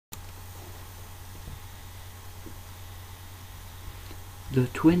The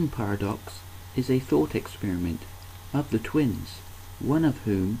twin paradox is a thought experiment of the twins, one of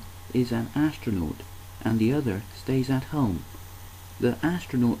whom is an astronaut and the other stays at home. The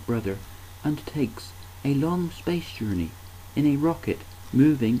astronaut brother undertakes a long space journey in a rocket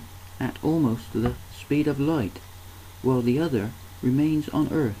moving at almost the speed of light, while the other remains on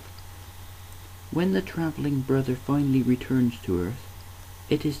Earth. When the travelling brother finally returns to Earth,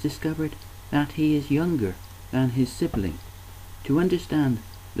 it is discovered that he is younger than his sibling. To understand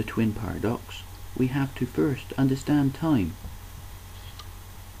the twin paradox, we have to first understand time.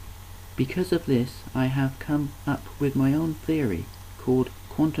 Because of this, I have come up with my own theory called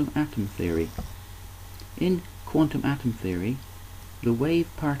quantum atom theory. In quantum atom theory, the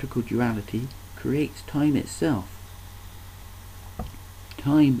wave-particle duality creates time itself.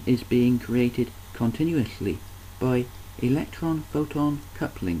 Time is being created continuously by electron-photon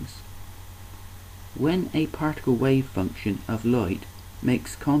couplings. When a particle wave function of light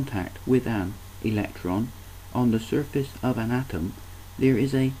makes contact with an electron on the surface of an atom, there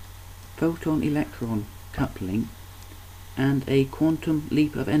is a photon-electron coupling and a quantum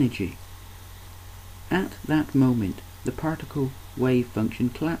leap of energy. At that moment, the particle wave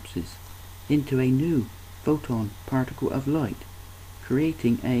function collapses into a new photon particle of light,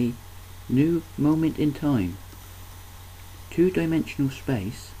 creating a new moment in time. Two-dimensional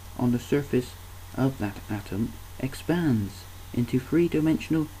space on the surface of that atom expands into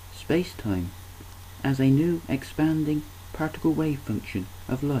three-dimensional spacetime as a new expanding particle wave function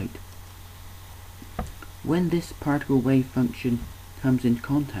of light. When this particle wave function comes in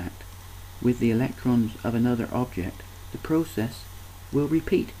contact with the electrons of another object, the process will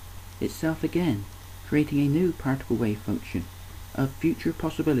repeat itself again, creating a new particle wave function of future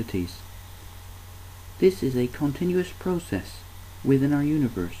possibilities. This is a continuous process within our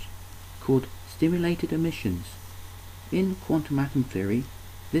universe called stimulated emissions. In quantum atom theory,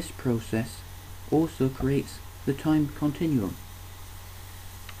 this process also creates the time continuum.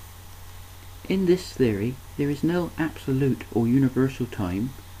 In this theory, there is no absolute or universal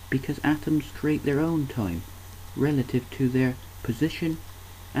time because atoms create their own time relative to their position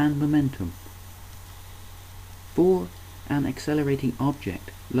and momentum. For an accelerating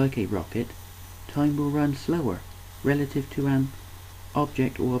object like a rocket, time will run slower relative to an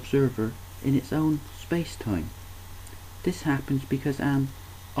object or observer in its own space-time. This happens because an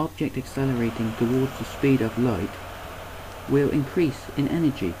object accelerating towards the speed of light will increase in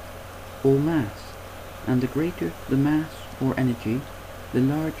energy or mass, and the greater the mass or energy, the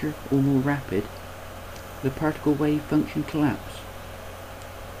larger or more rapid the particle wave function collapse.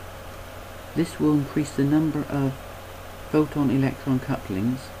 This will increase the number of photon-electron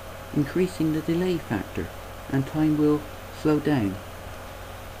couplings, increasing the delay factor, and time will slow down.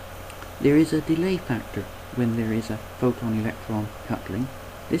 There is a delay factor when there is a photon-electron coupling.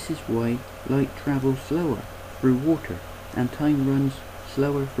 This is why light travels slower through water and time runs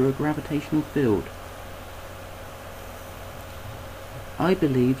slower through a gravitational field. I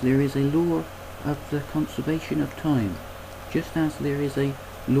believe there is a law of the conservation of time, just as there is a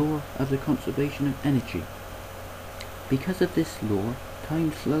law of the conservation of energy. Because of this law,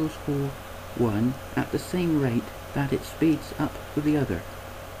 time slows for one at the same rate that it speeds up for the other.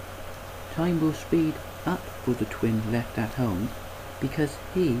 Time will speed up for the twin left at home because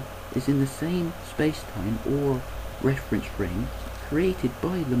he is in the same space-time or reference frame created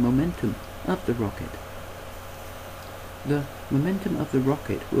by the momentum of the rocket. The momentum of the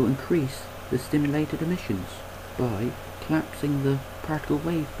rocket will increase the stimulated emissions by collapsing the particle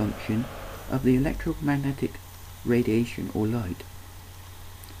wave function of the electromagnetic radiation or light.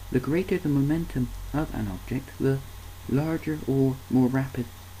 The greater the momentum of an object, the larger or more rapid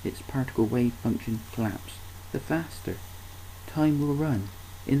its particle wave function collapse, the faster time will run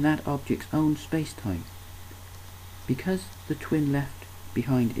in that object's own space-time. Because the twin left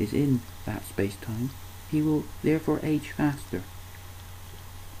behind is in that space-time, he will therefore age faster.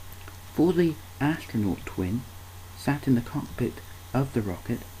 For the astronaut twin, sat in the cockpit of the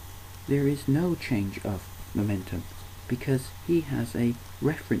rocket, there is no change of momentum because he has a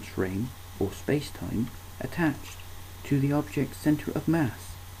reference frame or space-time attached to the object's center of mass.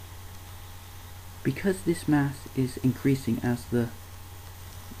 Because this mass is increasing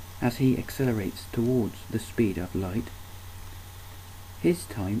as he accelerates towards the speed of light, his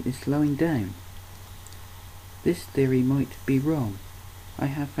time is slowing down. This theory might be wrong. I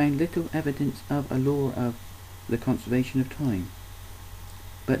have found little evidence of a law of the conservation of time.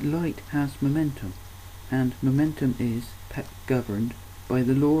 But light has momentum, and momentum is governed by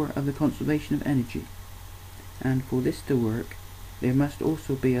the law of the conservation of energy. And for this to work, there must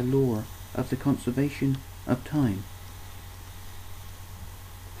also be a law of the conservation of time.